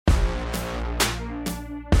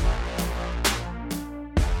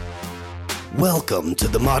Welcome to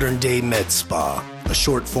the Modern Day Med Spa, a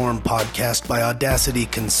short-form podcast by Audacity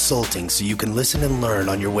Consulting so you can listen and learn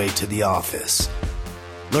on your way to the office.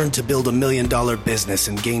 Learn to build $1 million business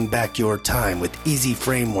and gain back your time with easy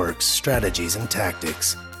frameworks, strategies, and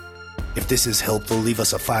tactics. If this is helpful, leave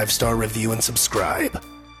us a 5-star review and subscribe.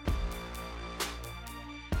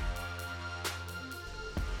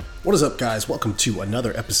 What is up, guys? Welcome to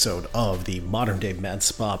another episode of the Modern Day Med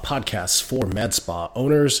Spa podcast for med spa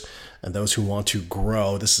owners and those who want to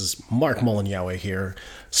grow. This is Mark Molinyawe here.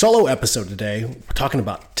 Solo episode today. We're talking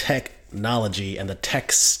about technology and the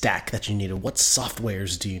tech stack that you need and what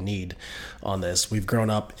softwares do you need on this. We've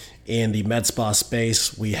grown up in the med spa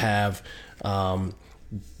space. We have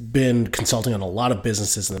been consulting on a lot of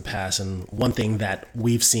businesses in the past, and one thing that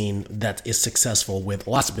we've seen that is successful with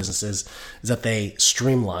lots of businesses is that they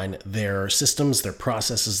streamline their systems, their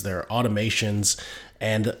processes, their automations,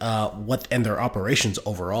 and their operations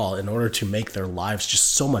overall in order to make their lives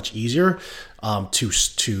just so much easier,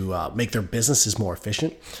 to make their businesses more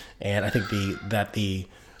efficient. And I think the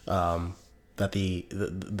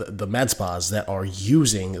med spas that are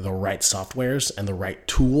using the right softwares and the right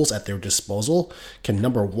tools at their disposal can,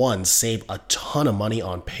 number one, save a ton of money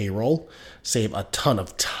on payroll, save a ton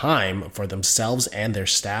of time for themselves and their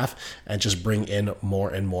staff, and just bring in more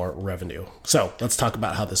and more revenue. So let's talk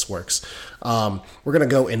about how this works. We're going to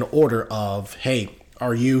go in order of, hey,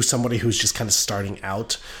 are you somebody who's just kind of starting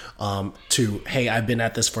out, to, hey, I've been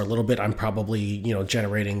at this for a little bit. I'm probably,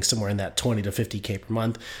 generating somewhere in that 20 to 50K per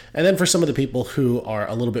month. And then for some of the people who are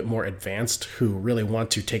a little bit more advanced, who really want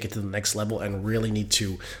to take it to the next level and really need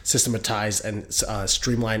to systematize and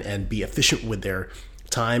streamline and be efficient with their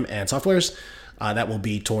time and softwares, that will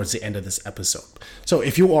be towards the end of this episode. So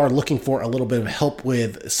if you are looking for a little bit of help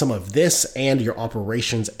with some of this and your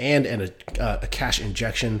operations and a cash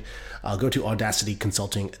injection, go to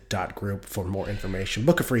audacityconsulting.group for more information.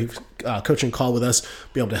 Book a free coaching call with us.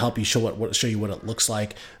 Be able to help you show you what it looks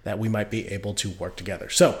like that we might be able to work together.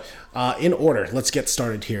 So in order, let's get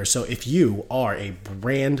started here. So if you are a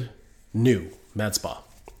brand new med spa,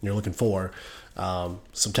 you're looking for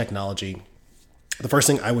some technology, the first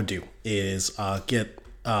thing I would do is get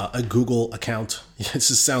a Google account. This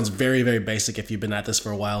just sounds very, very basic if you've been at this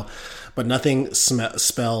for a while, but nothing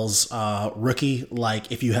spells rookie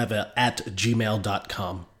like if you have a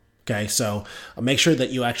 @gmail.com. Okay, so make sure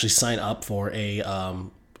that you actually sign up for a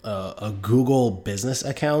Google business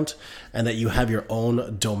account and that you have your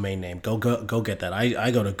own domain name. Go get that.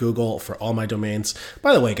 I go to Google for all my domains.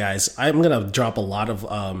 By the way, guys, I'm gonna drop a lot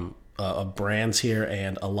of brands here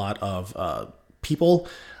and a lot of people.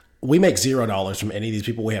 We make $0 from any of these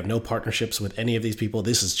people. We have no partnerships with any of these people.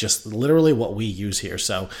 This is just literally what we use here.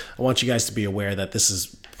 So I want you guys to be aware that this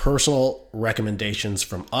is personal recommendations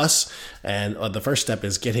from us. And the first step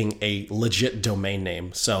is getting a legit domain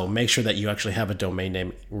name. So make sure that you actually have a domain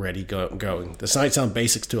name ready going. This might sound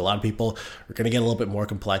basic to a lot of people. We're going to get a little bit more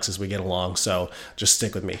complex as we get along. So just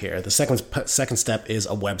stick with me here. The second step is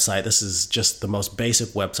a website. This is just the most basic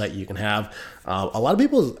website you can have. A lot of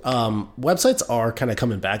people's websites are kind of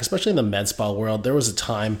coming back, especially in the med spa world. There was a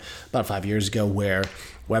time about 5 years ago where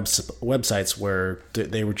websites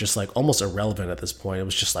they were just like almost irrelevant at this point. It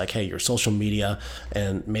was just like, hey, your social media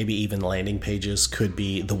and maybe even landing pages could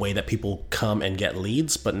be the way that people come and get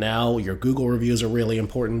leads. But now your Google reviews are really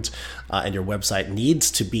important, and your website needs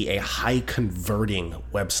to be a high converting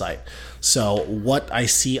website. So what I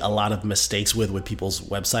see a lot of mistakes with people's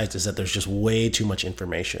websites is that there's just way too much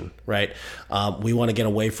information, right? We want to get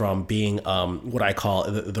away from being what I call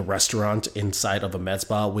the restaurant inside of a med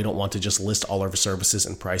spa. We don't want to just list all our services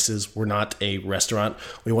and prices. We're not a restaurant.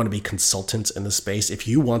 We want to be consultants in the space. If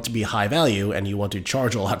you want to be high value and you want to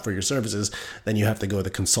charge a lot for your services, then you have to go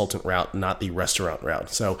the consultant route, not the restaurant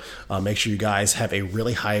route. So make sure you guys have a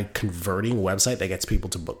really high converting website that gets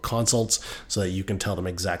people to book consults so that you can tell them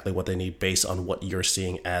exactly what they need based on what you're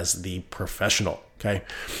seeing as the professional. Okay.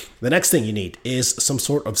 The next thing you need is some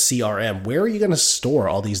sort of CRM. Where are you going to store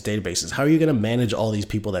all these databases? How are you going to manage all these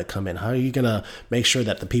people that come in? How are you going to make sure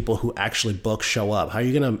that the people who actually book show up? How are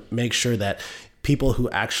you going to make sure that people who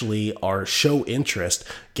actually show interest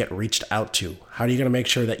get reached out to? How are you going to make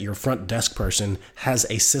sure that your front desk person has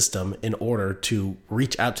a system in order to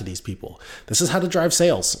reach out to these people? This is how to drive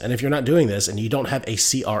sales. And if you're not doing this and you don't have a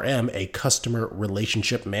CRM, a customer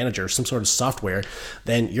relationship manager, some sort of software,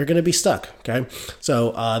 then you're going to be stuck. Okay.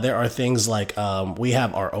 So there are things like we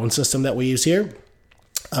have our own system that we use here.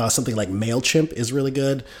 Something like MailChimp is really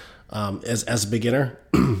good as a beginner.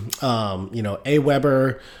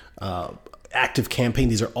 Aweber, ActiveCampaign.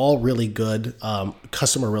 These are all really good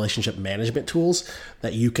customer relationship management tools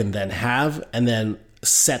that you can then have. And then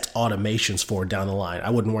set automations for down the line. I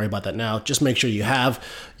wouldn't worry about that now. Just make sure you have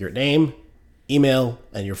your name, email,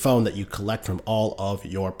 and your phone that you collect from all of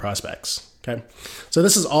your prospects. Okay. So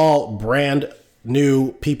this is all brand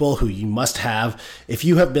new people who you must have. If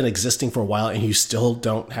you have been existing for a while and you still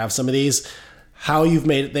don't have some of these, how you've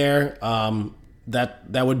made it there,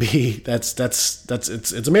 that would be it's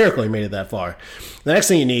a miracle you made it that far. The next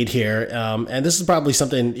thing you need here, and this is probably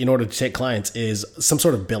something in order to take clients, is some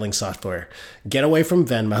sort of billing software. Get away from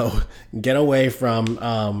Venmo, get away from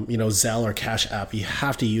Zelle or Cash App. You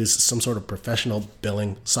have to use some sort of professional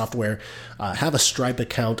billing software. Have a Stripe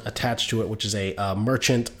account attached to it, which is a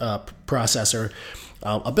merchant processor.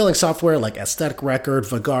 A billing software like Aesthetic Record,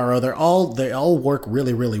 Vagaro, they all work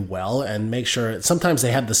really, really well, and make sure sometimes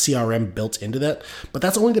they have the CRM built into that, but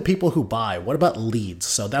that's only the people who buy. What about leads?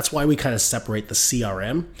 So that's why we kind of separate the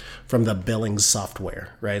CRM from the billing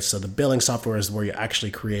software, right? So the billing software is where you actually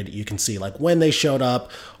create, you can see like when they showed up,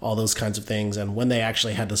 all those kinds of things, and when they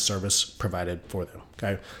actually had the service provided for them,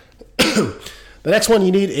 okay? The next one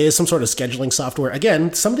you need is some sort of scheduling software.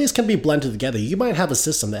 Again, some of these can be blended together. You might have a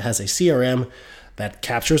system that has a CRM that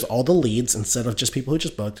captures all the leads instead of just people who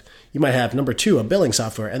just booked. You might have, number two, a billing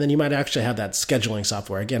software, and then you might actually have that scheduling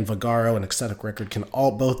software. Again, Vagaro and Aesthetic Record can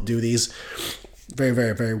both do these very,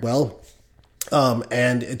 very, very well.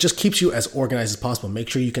 And it just keeps you as organized as possible. Make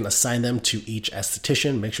sure you can assign them to each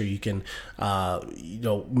esthetician. Make sure you can,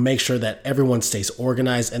 make sure that everyone stays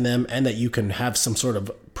organized in them, and that you can have some sort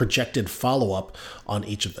of projected follow-up on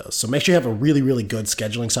each of those. So make sure you have a really, really good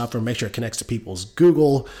scheduling software. Make sure it connects to people's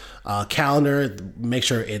Google Calendar. Make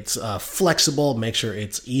sure it's flexible. Make sure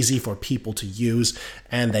it's easy for people to use,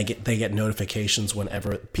 and they get notifications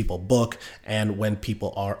whenever people book and when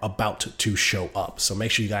people are about to show up. So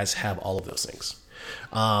make sure you guys have all of those things.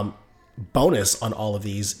 Bonus on all of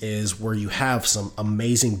these is where you have some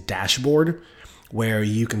amazing dashboard where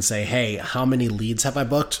you can say, hey, how many leads have I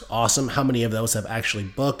booked? Awesome. How many of those have actually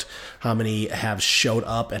booked? How many have showed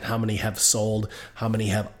up, and how many have sold? How many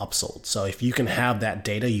have upsold? So if you can have that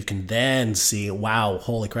data, you can then see, wow,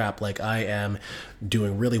 holy crap, like I am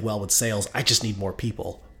doing really well with sales. I just need more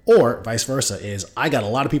people. Or vice versa, is I got a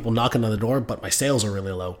lot of people knocking on the door, but my sales are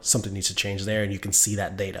really low. Something needs to change there, and you can see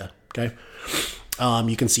that data. Okay.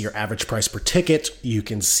 You can see your average price per ticket. You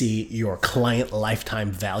can see your client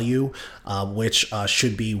lifetime value, which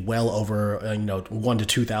should be well over $1,000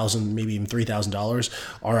 to $2,000, maybe even $3,000.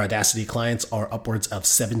 Our Audacity clients are upwards of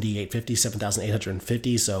 $7,850,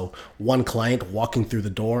 $7,850. So one client walking through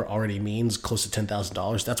the door already means close to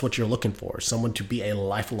 $10,000. That's what you're looking for: someone to be a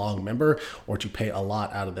lifelong member or to pay a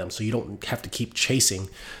lot out of them, so you don't have to keep chasing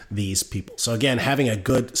these people. So again, having a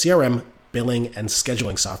good CRM, billing, and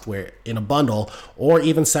scheduling software in a bundle or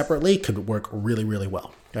even separately could work really, really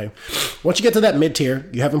well. Okay. Once you get to that mid-tier,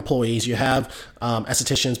 you have employees, you have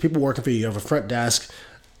estheticians, people working for you, you have a front desk.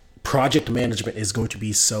 Project management is going to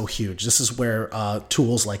be so huge. This is where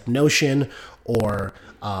tools like Notion or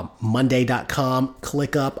Monday.com,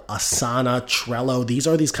 ClickUp, Asana, Trello, these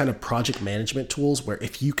are these kind of project management tools where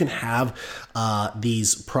if you can have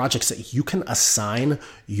these projects that you can assign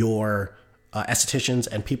your estheticians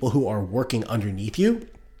and people who are working underneath you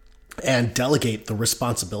and delegate the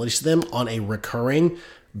responsibilities to them on a recurring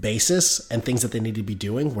basis, and things that they need to be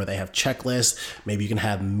doing, where they have checklists, maybe you can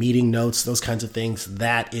have meeting notes, those kinds of things.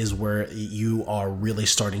 That is where you are really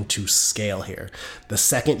starting to scale here. The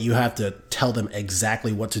second you have to tell them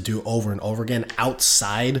exactly what to do over and over again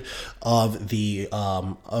outside of the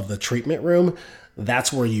treatment room,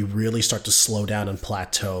 that's where you really start to slow down and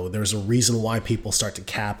plateau. There's a reason why people start to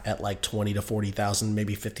cap at like $20,000 to $40,000,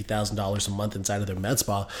 maybe $50,000 a month inside of their med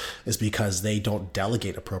spa, is because they don't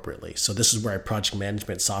delegate appropriately. So this is where a project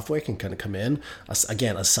management software can kind of come in.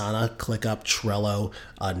 Again, Asana, ClickUp, Trello,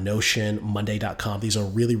 Notion, Monday.com. These are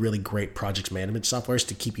really, really great project management softwares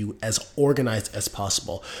to keep you as organized as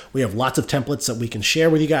possible. We have lots of templates that we can share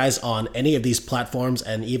with you guys on any of these platforms,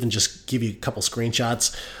 and even just give you a couple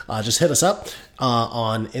screenshots. Just hit us up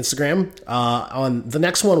on Instagram. On the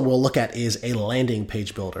next one we'll look at is a landing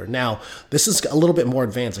page builder. Now, this is a little bit more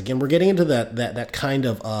advanced. Again, we're getting into that kind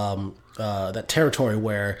of that territory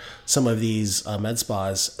where some of these med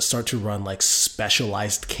spas start to run like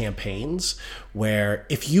specialized campaigns, where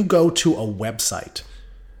if you go to a website,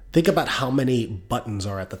 think about how many buttons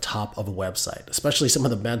are at the top of a website, especially some of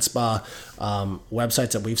the med spa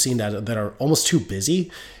websites that we've seen that are almost too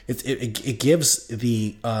busy. It gives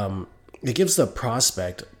the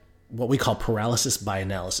prospect what we call paralysis by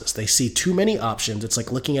analysis. They see too many options. It's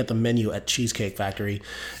like looking at the menu at Cheesecake Factory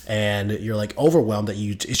and you're like overwhelmed that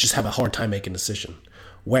you just have a hard time making a decision.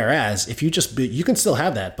 Whereas if you can still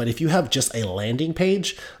have that, but if you have just a landing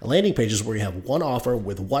page is where you have one offer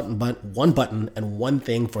with one button and one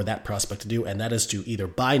thing for that prospect to do, and that is to either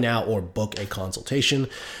buy now or book a consultation.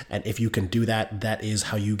 And if you can do that, that is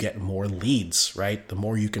how you get more leads, right? The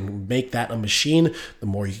more you can make that a machine, the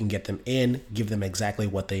more you can get them in, give them exactly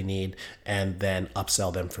what they need, and then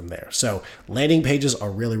upsell them from there. So landing pages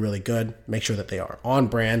are really, really good. Make sure that they are on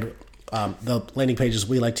brand. The landing pages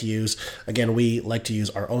we like to use, again, we like to use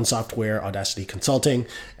our own software, Audacity Consulting,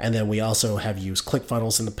 and then we also have used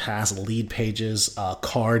ClickFunnels in the past, Lead Pages,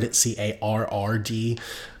 Carrd, CARRD.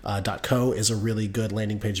 .co is a really good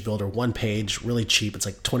landing page builder. One page, really cheap. It's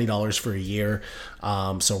like $20 for a year.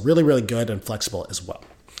 So really, really good and flexible as well.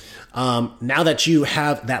 Now that you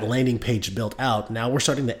have that landing page built out, now we're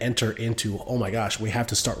starting to enter into, oh my gosh, we have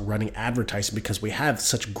to start running advertising because we have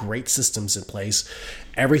such great systems in place.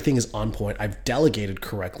 Everything is on point. I've delegated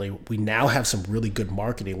correctly. We now have some really good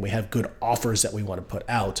marketing. We have good offers that we want to put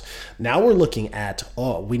out. Now we're looking at,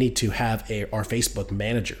 we need to have our Facebook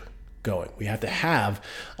manager going. We have to have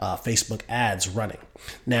Facebook ads running.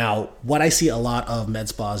 Now, what I see a lot of med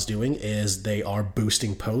spas doing is they are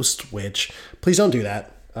boosting posts, which please don't do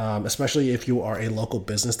that. Especially if you are a local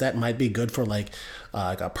business. That might be good for like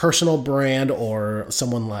a personal brand or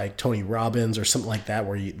someone like Tony Robbins or something like that,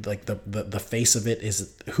 where you like the face of it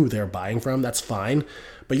is who they're buying from. That's fine,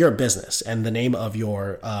 but you're a business, and the name of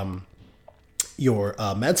your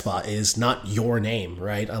med spa is not your name,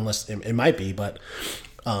 right? Unless it might be, but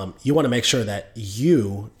you want to make sure that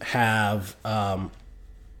you have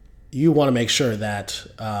you want to make sure that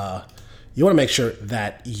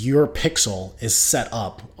your pixel is set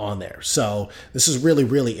up on there. So this is really,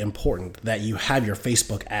 really important that you have your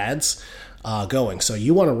Facebook ads going. So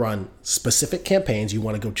you want to run specific campaigns. You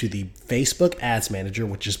want to go to the Facebook Ads Manager,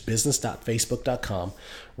 which is business.facebook.com,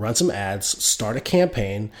 run some ads, start a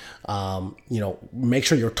campaign, make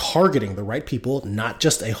sure you're targeting the right people, not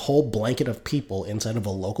just a whole blanket of people inside of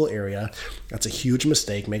a local area. That's a huge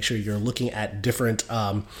mistake. Make sure you're looking at different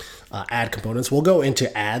ad components. We'll go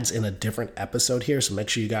into ads in a different episode here, so make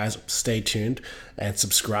sure you guys stay tuned and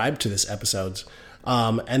subscribe to this episode.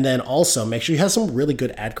 And then also make sure you have some really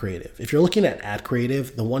good ad creative. If you're looking at ad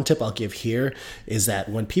creative, the one tip I'll give here is that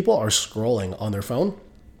when people are scrolling on their phone,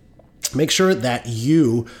 make sure that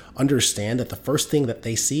you understand that the first thing that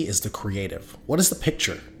they see is the creative. What does the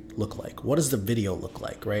picture look like? What does the video look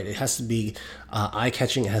like, right? It has to be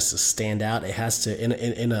eye-catching. It has to stand out. It has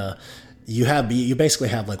to, you basically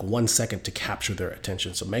have like 1 second to capture their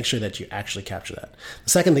attention. So make sure that you actually capture that.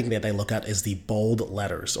 The second thing that they look at is the bold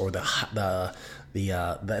letters or the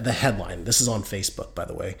headline. This is on Facebook, by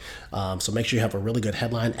the way. So make sure you have a really good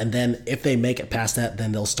headline. And then if they make it past that,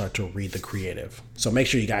 then they'll start to read the creative. So make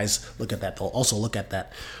sure you guys look at that. They'll also look at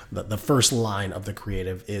that, the first line of the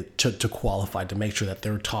creative to qualify, to make sure that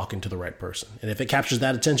they're talking to the right person. And if it captures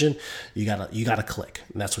that attention, you gotta click,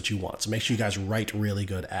 and that's what you want. So make sure you guys write really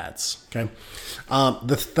good ads. Okay.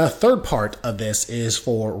 The third part of this is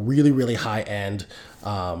for really, really high end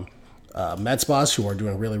med spas who are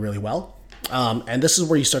doing really, really well. And this is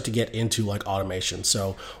where you start to get into like automation.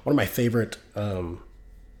 So one of my favorite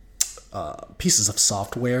pieces of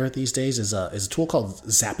software these days is a tool called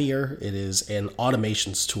Zapier. It is an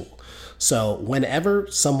automations tool. So whenever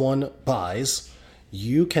someone buys,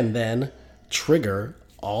 you can then trigger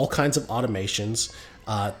all kinds of automations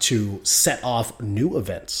to set off new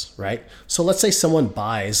events, right? So let's say someone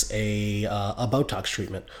buys a Botox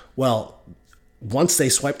treatment. Well, once they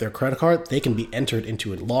swipe their credit card, they can be entered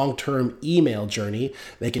into a long-term email journey.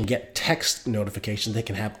 They can get text notifications. They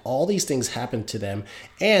can have all these things happen to them,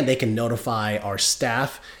 and they can notify our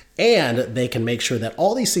staff, and they can make sure that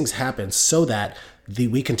all these things happen so that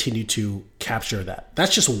we continue to capture that.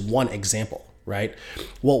 That's just one example, right?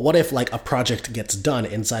 Well, what if like a project gets done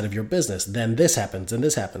inside of your business? Then this happens and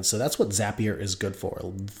this happens. So that's what Zapier is good for.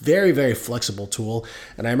 A very, very flexible tool.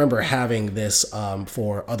 And I remember having this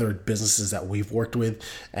for other businesses that we've worked with,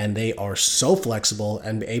 and they are so flexible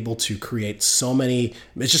and able to create so many,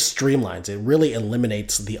 it just streamlines. It really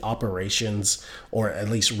eliminates the operations, or at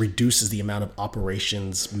least reduces the amount of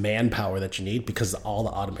operations manpower that you need because of all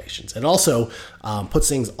the automations. It also puts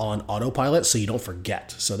things on autopilot so you don't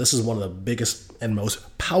forget. So this is one of the biggest and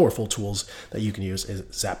most powerful tools that you can use is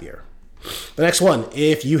Zapier. The next one,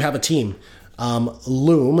 if you have a team,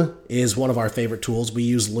 Loom is one of our favorite tools. We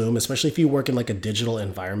use Loom, especially if you work in like a digital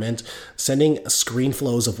environment, sending screen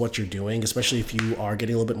flows of what you're doing, especially if you are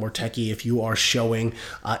getting a little bit more techie, if you are showing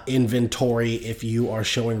inventory, if you are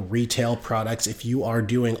showing retail products, if you are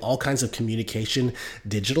doing all kinds of communication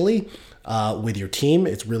digitally. with your team.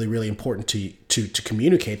 It's really, really important to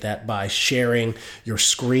communicate that by sharing your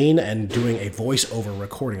screen and doing a voiceover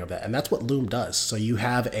recording of that. And that's what Loom does. So you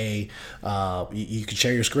have you can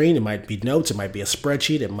share your screen. It might be notes. It might be a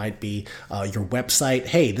spreadsheet. It might be your website.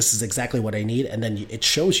 Hey, this is exactly what I need. And then it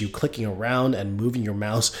shows you clicking around and moving your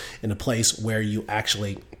mouse in a place where you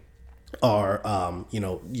actually are,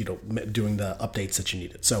 doing the updates that you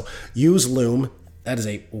needed. So use Loom. That is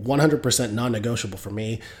a 100% non-negotiable for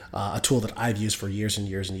me, a tool that I've used for years and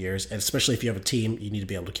years and years. And especially if you have a team, you need to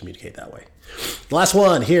be able to communicate that way. The last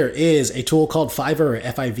one here is a tool called Fiverr,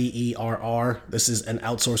 Fiverr. This is an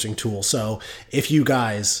outsourcing tool. So if you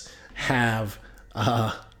guys have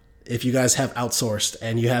outsourced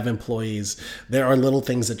and you have employees, there are little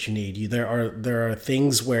things that you need. There are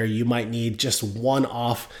things where you might need just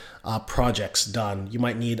one-off projects done. You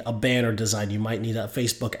might need a banner design. You might need a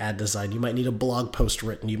Facebook ad design. You might need a blog post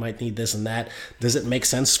written. You might need this and that. Does it make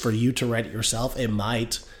sense for you to write it yourself? It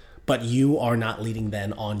might, but you are not leading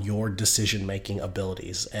then on your decision-making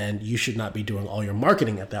abilities. And you should not be doing all your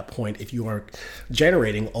marketing at that point if you are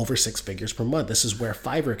generating over 6 figures per month. This is where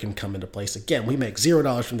Fiverr can come into place. Again, we make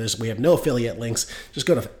 $0 from this. We have no affiliate links. Just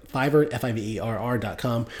go to Fiverr,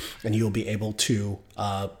 Fiverr.com, and you'll be able to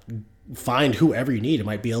find whoever you need. It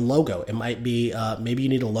might be a logo. It might be, maybe you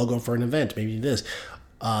need a logo for an event. Maybe you need this.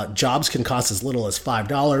 Jobs can cost as little as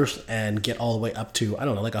 $5 and get all the way up to, I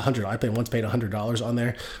don't know, like $100. I once paid $100 on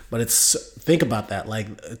there, but think about that.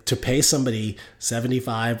 Like to pay somebody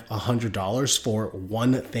 $75, $100 for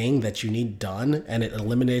one thing that you need done and it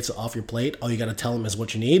eliminates it off your plate. All you got to tell them is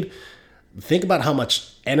what you need. Think about how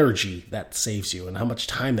much energy that saves you and how much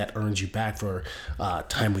time that earns you back for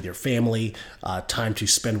time with your family, time to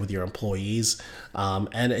spend with your employees.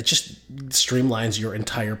 And it just streamlines your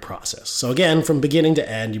entire process. So again, from beginning to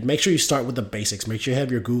end, you make sure you start with the basics. Make sure you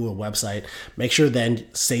have your Google website. Make sure then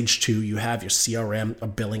stage 2, you have your CRM, a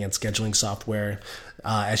billing and scheduling software.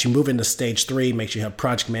 As you move into stage 3, make sure you have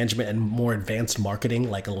project management and more advanced marketing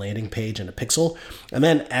like a landing page and a pixel.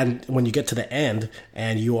 And when you get to the end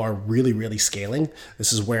and you are really, really scaling,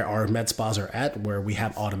 this is where our med spas are at, where we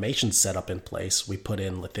have automation set up in place. We put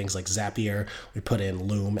in things like Zapier, we put in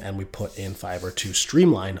Loom, and we put in Fiverr to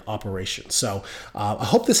streamline operations. So I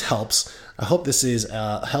hope this helps. I hope this is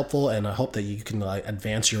helpful, and I hope that you can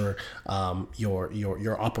advance your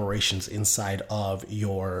operations inside of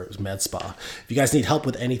your med spa. If you guys need help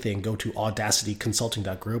with anything, go to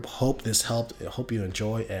audacityconsulting.group. Hope this helped. I hope you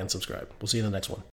enjoy and subscribe. We'll see you in the next one.